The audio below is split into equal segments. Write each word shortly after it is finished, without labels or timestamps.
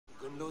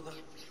Luther?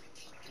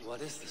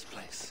 What is this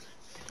place?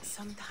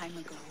 Some time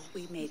ago,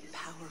 we made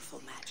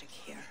powerful magic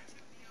here.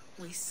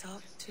 We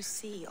sought to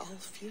see all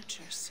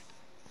futures.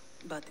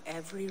 But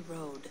every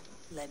road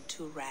led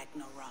to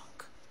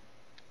Ragnarok.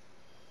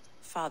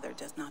 Father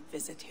does not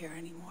visit here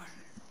anymore.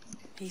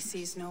 He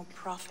sees no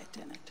profit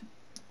in it.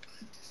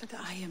 But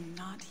I am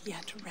not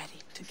yet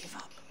ready to give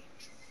up.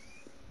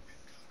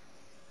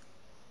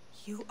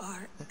 You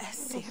are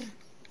Esir.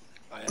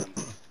 I am.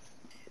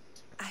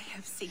 I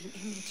have seen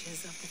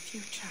images of the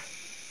future.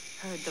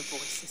 Heard the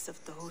voices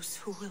of those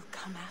who will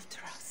come after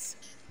us.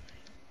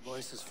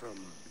 Voices from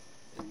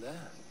in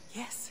there?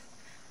 Yes.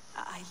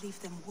 I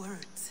leave them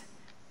words.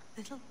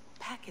 Little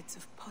packets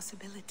of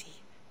possibility,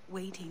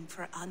 waiting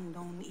for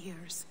unknown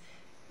ears,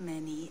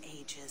 many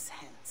ages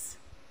hence.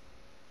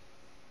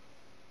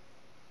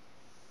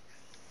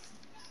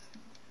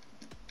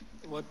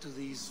 What do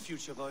these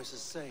future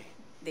voices say?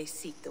 They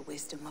seek the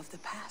wisdom of the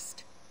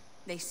past.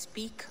 They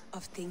speak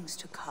of things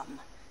to come.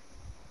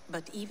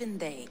 But even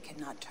they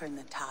cannot turn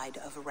the tide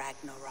of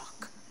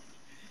Ragnarok.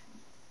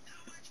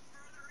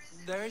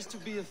 There is to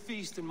be a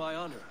feast in my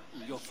honor.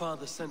 Your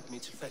father sent me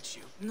to fetch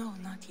you. No,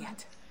 not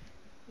yet.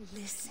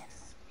 Listen.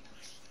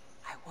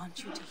 I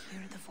want you to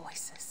hear the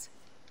voices.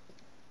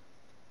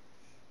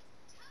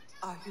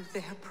 Are you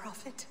there,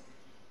 Prophet?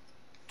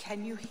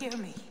 Can you hear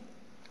me?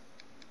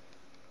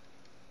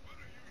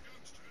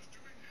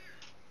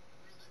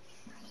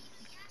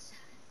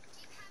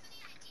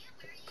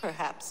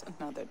 Perhaps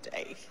another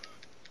day.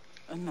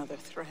 Another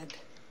thread.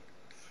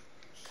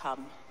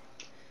 Come.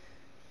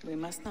 We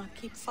must not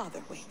keep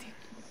Father waiting.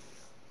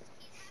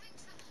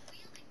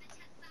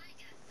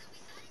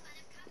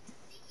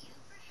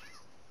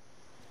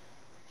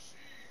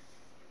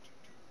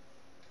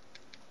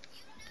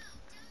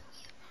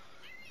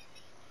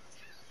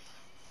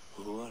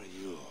 Who are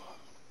you?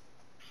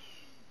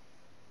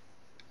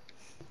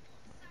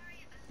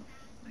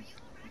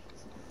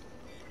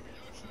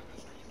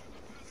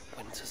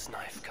 Winter's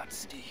knife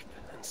cuts deep,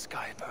 and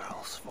sky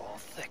pearls fall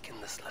thick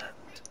in this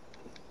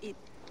land.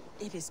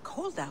 It is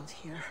cold out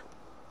here.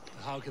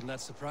 How can that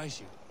surprise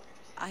you?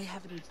 I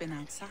haven't been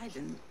outside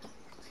in...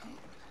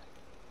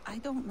 I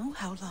don't know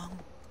how long.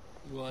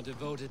 You are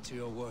devoted to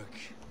your work.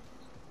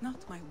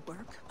 Not my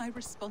work, my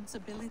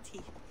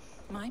responsibility.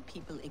 My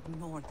people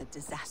ignore the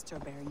disaster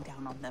bearing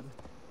down on them.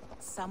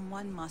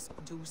 Someone must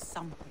do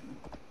something.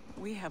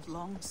 We have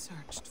long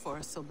searched for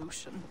a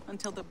solution,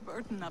 until the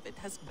burden of it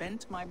has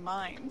bent my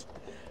mind.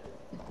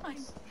 I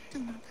do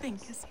not think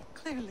as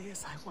clearly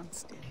as I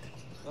once did.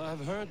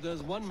 I've heard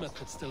there's one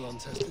method still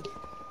untested.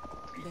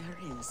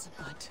 There is,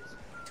 but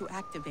to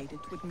activate it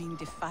would mean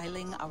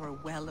defiling our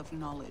well of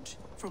knowledge,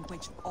 from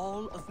which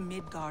all of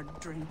Midgard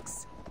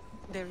drinks.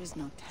 There is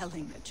no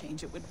telling the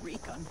change it would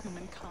wreak on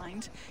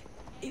humankind.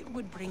 It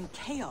would bring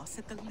chaos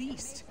at the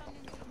least,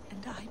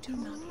 and I do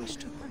not wish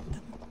to hurt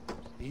them.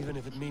 Even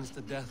if it means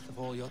the death of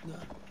all Jotnar?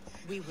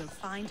 We will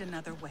find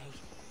another way.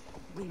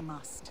 We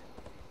must.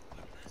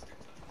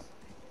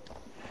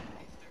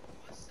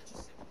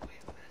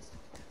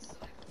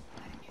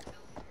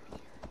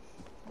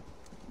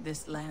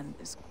 This land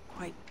is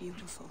quite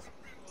beautiful.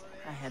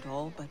 I had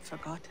all but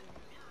forgotten.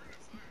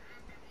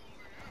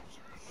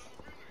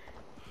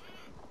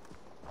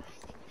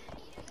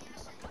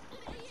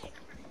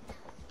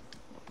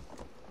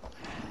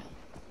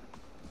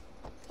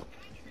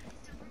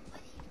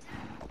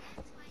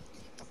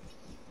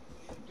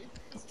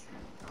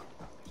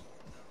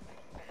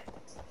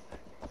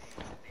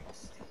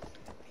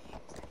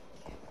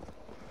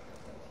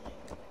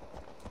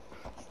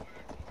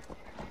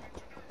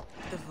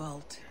 The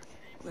vault,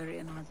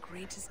 wherein our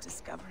greatest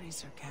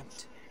discoveries are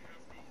kept.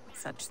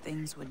 Such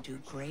things would do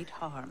great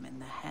harm in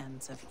the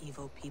hands of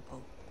evil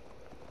people.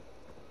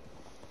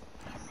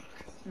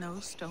 No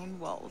stone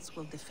walls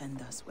will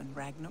defend us when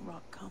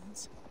Ragnarok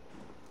comes.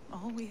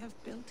 All we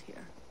have built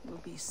here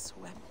will be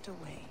swept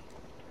away.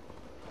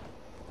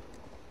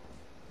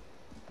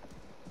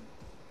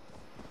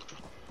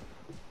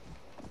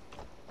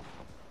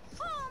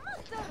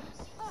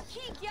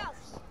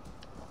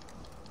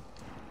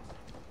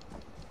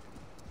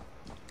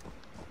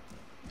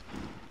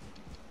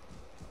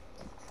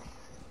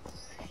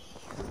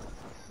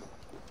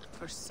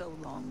 For so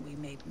long we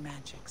made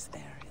magics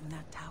there in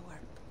that tower.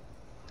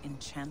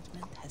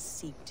 Enchantment has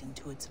seeped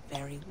into its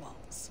very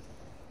walls.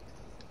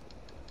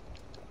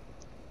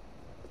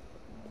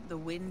 The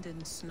wind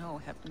and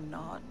snow have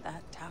gnawed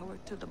that tower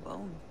to the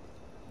bone.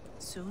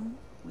 Soon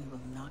we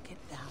will knock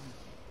it down.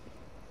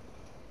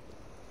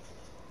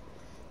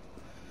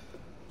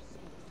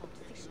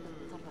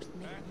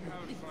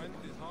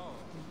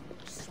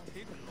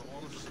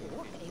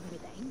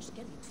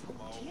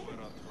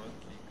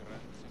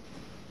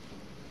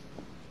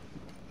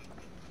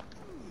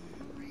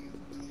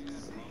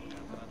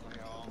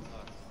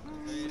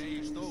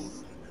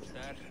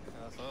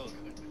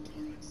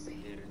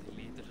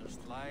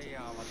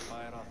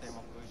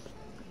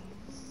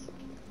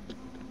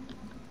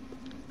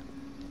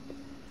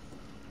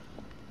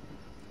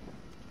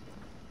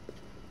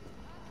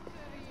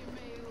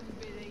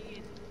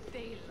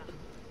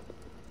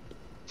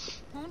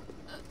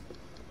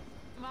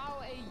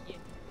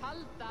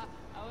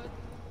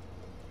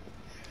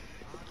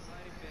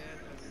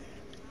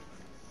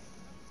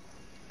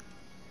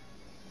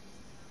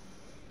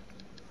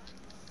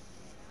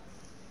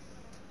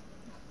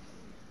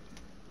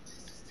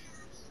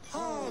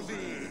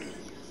 Harvey,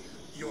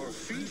 your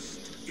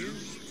feast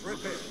is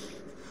prepared.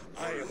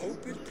 I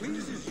hope it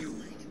pleases you.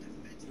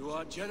 You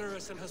are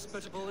generous and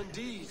hospitable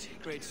indeed,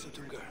 great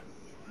Sutungar.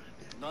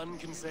 None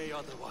can say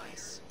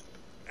otherwise.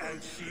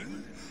 And see,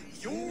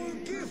 your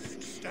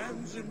gift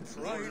stands in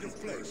pride of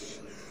place,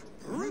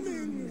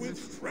 brimming with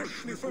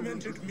freshly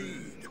fermented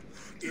mead.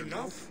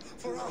 Enough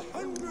for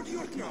 100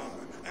 Jotnar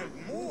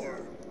and more.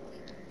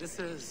 This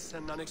is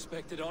an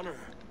unexpected honor.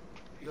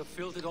 You have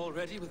filled it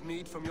already with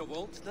mead from your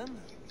vault, then?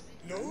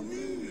 No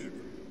need.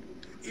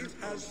 It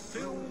has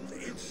filled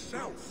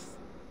itself.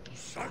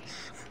 Such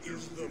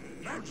is the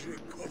magic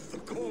of the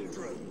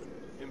cauldron.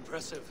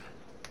 Impressive.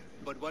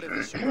 But what if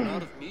it should run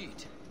out of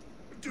mead?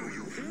 Do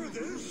you hear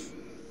this?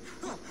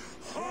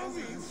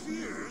 Harvey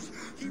fears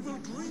he will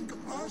drink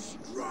us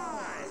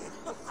dry.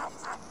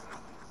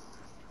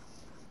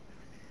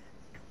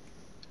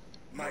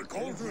 My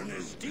cauldron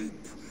is deep,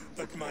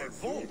 but my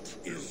vault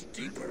is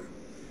deeper.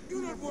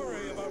 Do not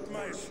worry about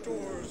my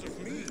stores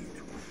of mead.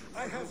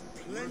 I have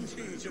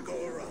plenty to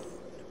go around.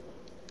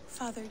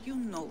 Father, you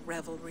know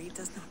revelry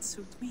does not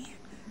suit me.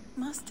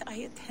 Must I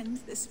attend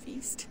this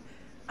feast?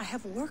 I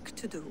have work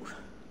to do.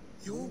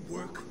 Your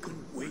work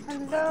can wait,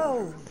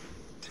 Hello. Mother.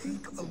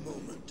 Take a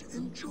moment.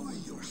 Enjoy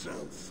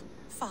yourself.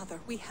 Father,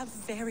 we have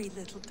very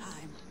little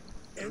time.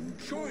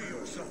 Enjoy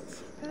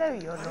yourself. Hello,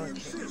 your I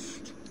lordship.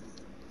 insist.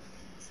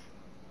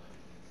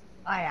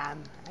 I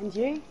am. And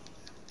you?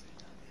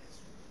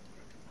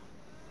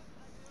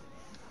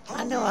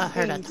 I know I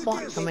heard a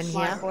twat come in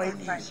My here.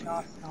 boyfriend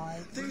last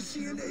night. They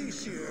see an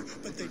Aesir,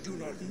 but they do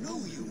not know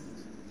you.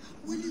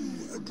 Will you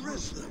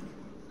address them?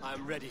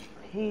 I'm ready.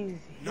 He's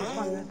Now,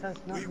 one that does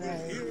not we will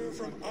know. hear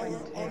from our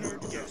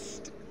honored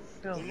guest.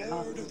 The Bill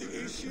Lord of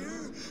the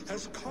Aesir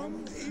has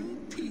come in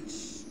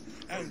peace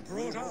and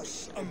brought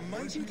us a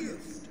mighty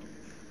gift.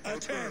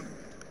 Attend.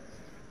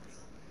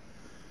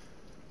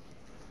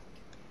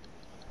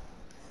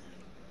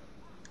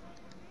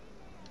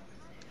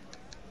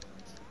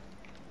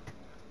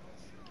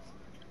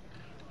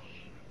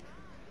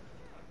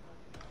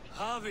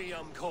 Harvey,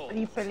 I'm called. Are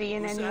you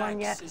bullying whose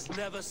anyone axe yet? is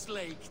never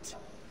slaked.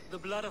 The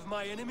blood of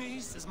my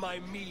enemies is my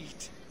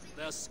meat.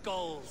 Their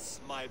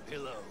skulls, my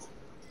pillow.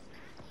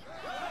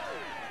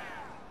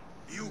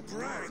 You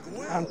brag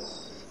well.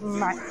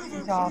 Smack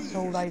his ass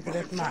all over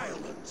this map.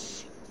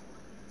 Violence.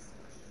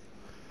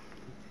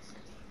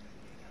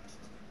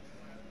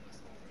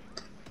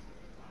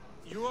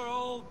 You are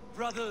all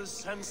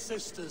brothers and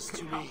sisters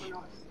to me.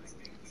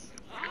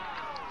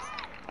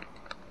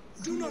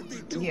 Do not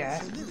be too Yeah.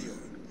 familiar.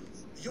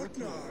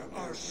 Jotnar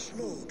are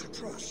slow to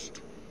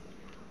trust.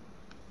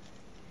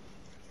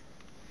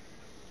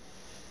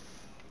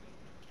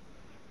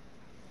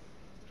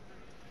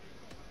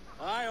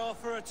 I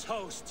offer a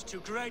toast to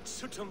great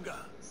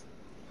Sutunga.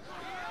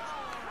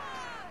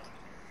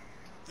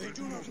 They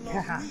do not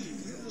love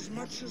me as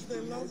much as they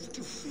love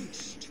to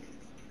feast.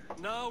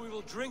 Now we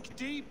will drink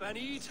deep and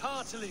eat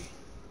heartily.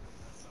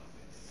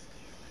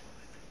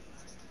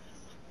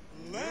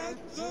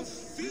 Let the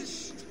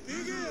feast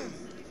begin.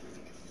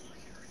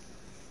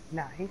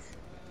 Nice.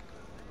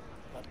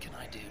 What can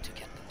I do to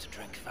get them to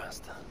drink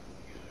faster?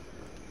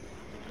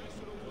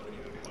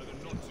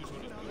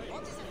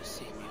 You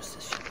see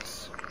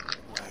musicians.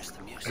 Where's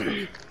the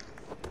music?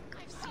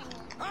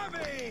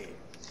 Harvey!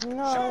 Show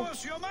No.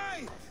 us your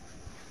might!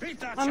 Beat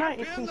that I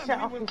noticed champion he and set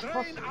we off will his drain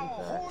crossbow, our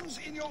but- horns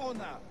in your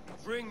honor.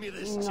 Bring me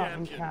this Nothing,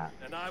 champion, cat.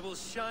 and I will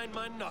shine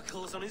my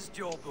knuckles on his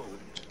jawbone.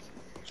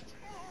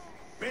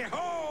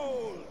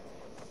 Behold!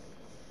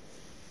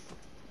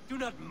 Do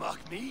not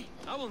mock me.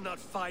 I will not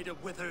fight a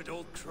withered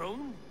old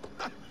crone.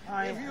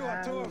 I If you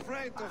are too am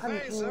afraid to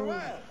face her, hunting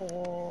well,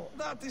 for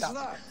that is ducks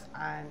that.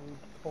 and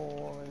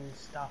boar and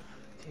stuff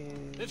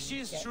to If she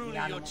is get the truly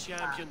your animals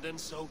champion, back. then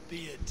so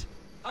be it.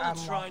 I will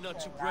And try what not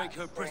to for break that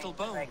her brittle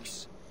brings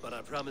bones, but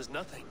I promise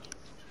nothing.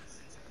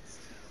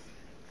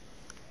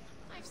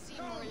 I've seen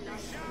more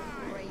life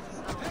than brave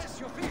men. Press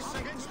your fists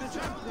against the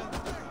champion.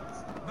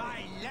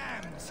 My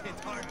lambs hit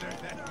harder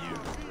than you.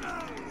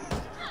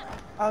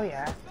 Oh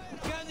yeah.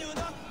 Can you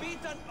not beat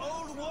an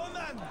old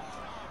woman?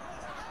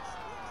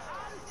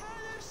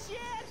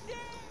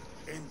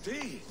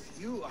 Indeed,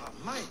 you are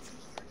mighty.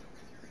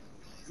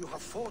 You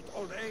have fought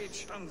old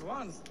age and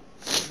won.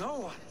 No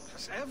one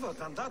has ever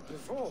done that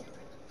before.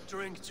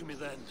 Drink to me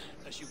then,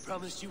 as you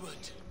promised you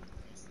would.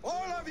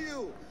 All of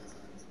you,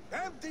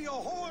 empty your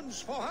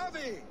horns for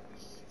Harvey.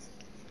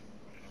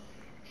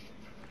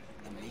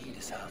 The mead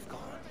is half gone.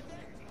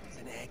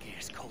 Then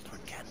Aegir's cauldron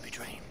can be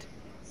drained.